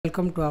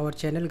Welcome to our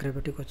channel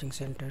Gravity Coaching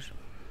Center.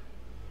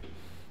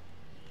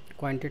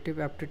 Quantitative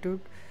aptitude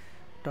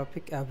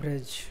topic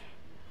average.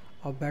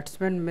 A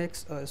batsman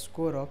makes a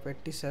score of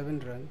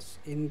 87 runs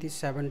in the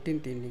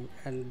 17th inning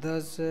and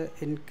thus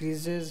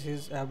increases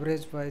his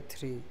average by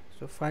 3.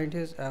 So find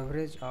his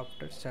average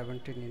after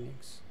 17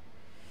 innings.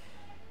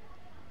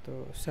 तो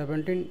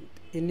 17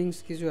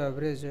 innings की जो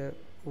average है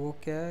वो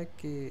क्या है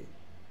कि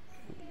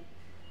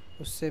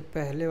उससे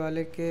पहले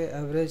वाले के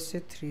एवरेज से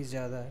 3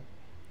 ज़्यादा है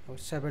और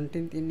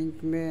 17th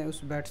इनिंग में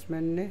उस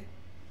बैट्समैन ने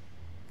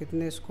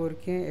कितने स्कोर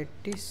किए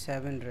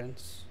 87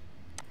 runs.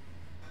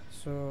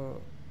 So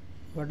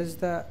what is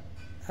the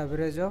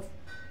average of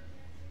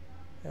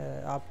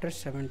after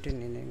 17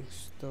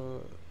 innings. तो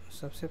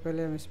सबसे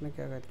पहले हम इसमें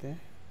क्या करते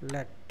हैं,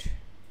 let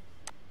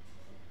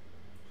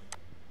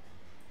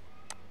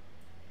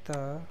the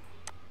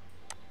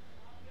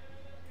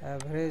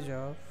average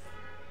of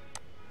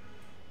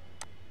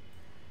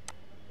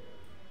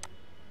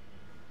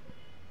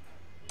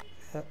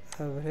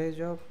average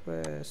of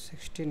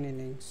 16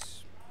 innings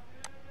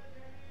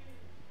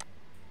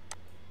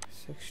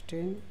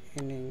 16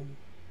 inning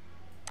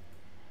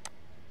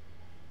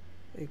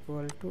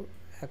equal to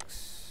x.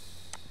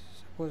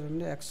 Suppose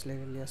हमने x ले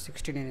लिया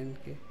 16 इनिंग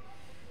के,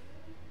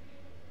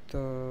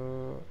 तो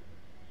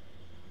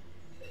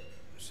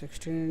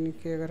 16 इनिंग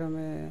के अगर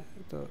हमें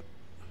तो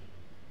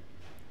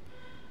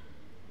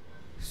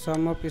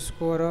सम off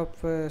score of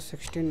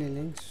 16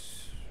 innings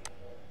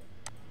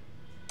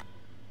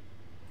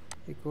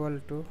equal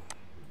to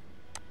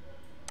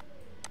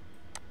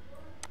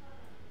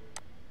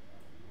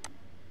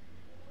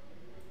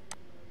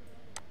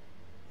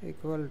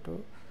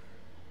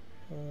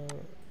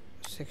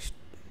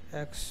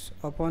x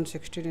upon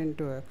 16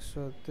 into x.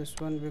 So this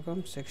one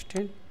becomes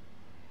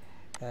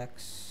 16x.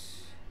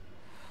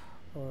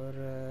 or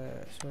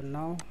so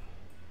now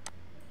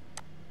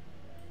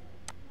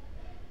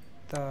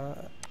the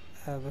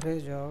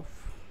average of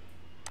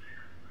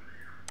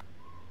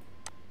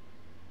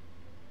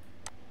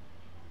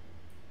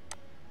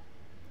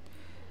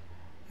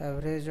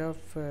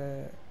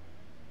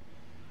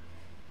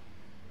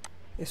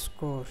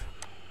score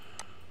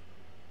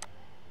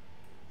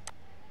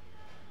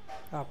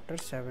after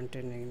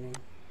 17 inning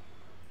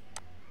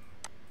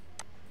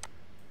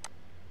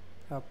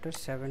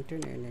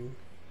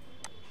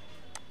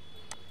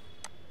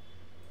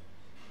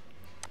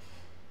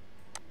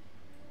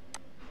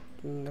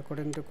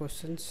according to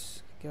questions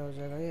क्या हो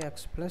जाएगा, ये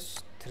x plus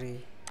 3.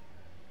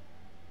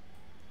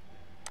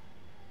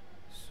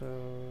 so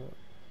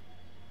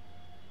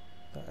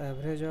the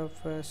average of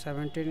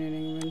 17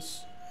 inning means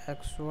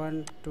x1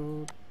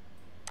 to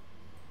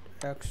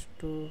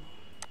x2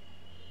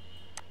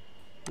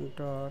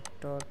 dot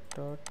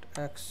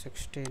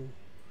x16.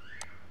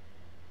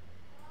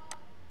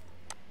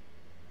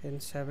 in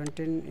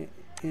 17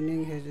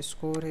 inning his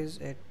score is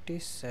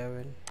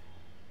 87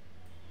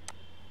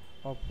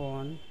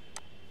 upon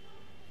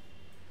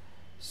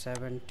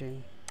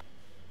 17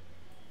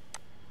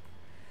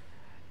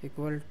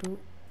 equal to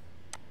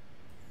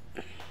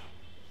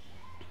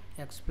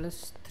x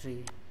plus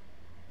 3.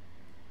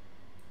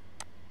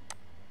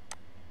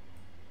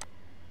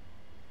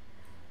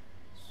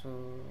 so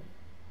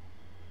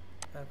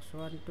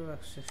x1 to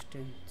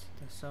x16,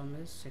 the sum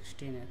is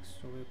 16x.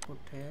 so we put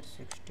here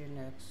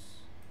 16x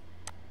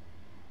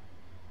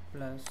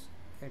plus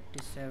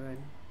 87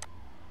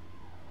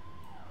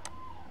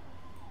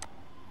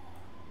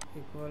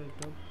 equal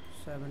to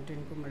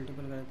 17 को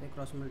multiple करते हैं,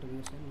 cross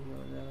multiplication, ये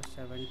हो जाएगा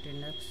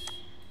 17x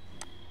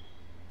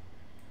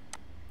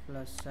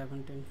plus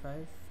 17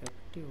 5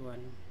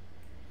 51.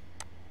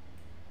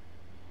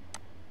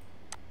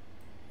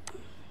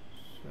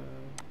 so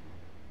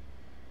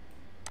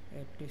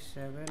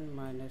 87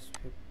 minus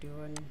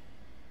 51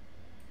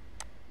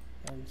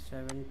 and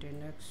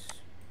 17x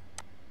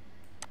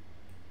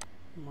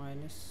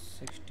minus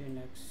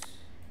 16x.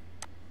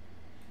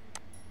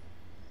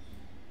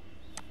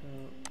 so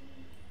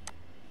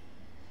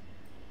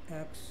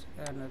x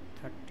and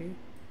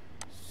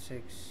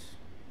 36.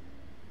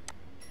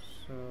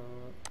 so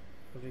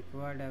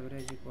required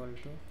average equal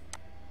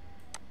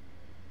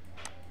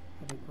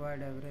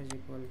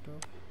to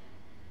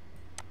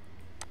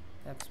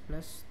x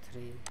plus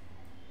 3.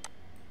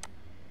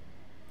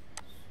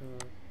 so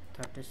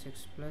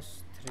 36 plus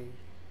 3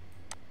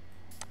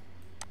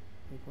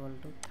 equal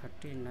to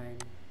 39.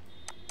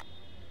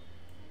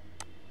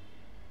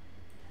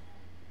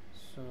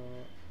 so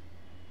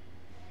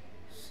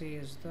C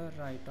is the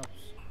right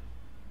option.